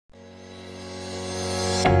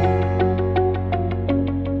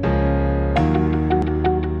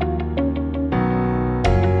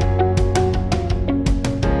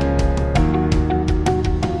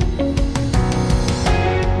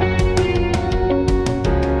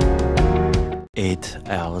8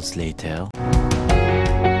 hours later.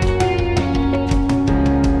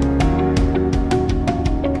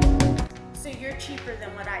 So you're cheaper than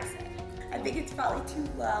what I said. I think it's probably too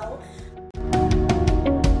low.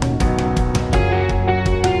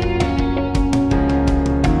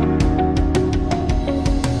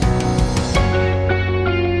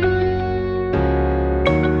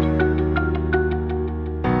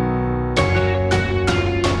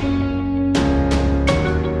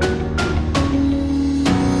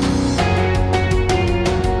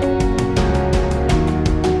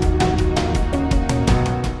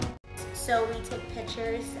 So we take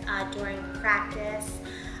pictures during practice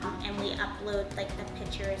and we upload the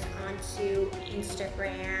pictures onto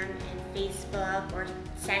Instagram and Facebook or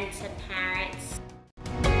send to parents.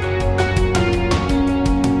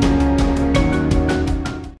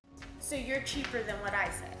 So you're cheaper than what I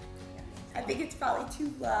said. I think it's probably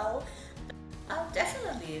too low.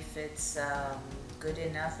 Definitely if it's good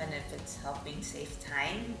enough and if it's helping save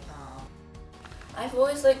time. I've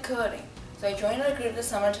always liked coding, so I joined a group this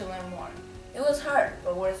summer to learn more. It was hard,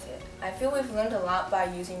 but worth it. I feel we've learned a lot by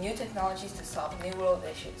using new technologies to solve new world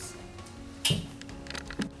issues.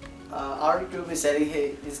 Our group is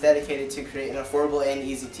dedicated to create an affordable and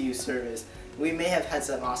easy to use service. We may have had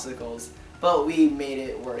some obstacles, but we made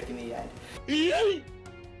it work in the end.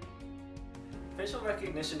 Facial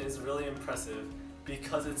recognition is really impressive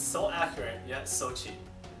because it's so accurate yet so cheap.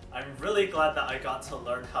 I'm really glad that I got to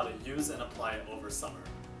learn how to use and apply it over summer.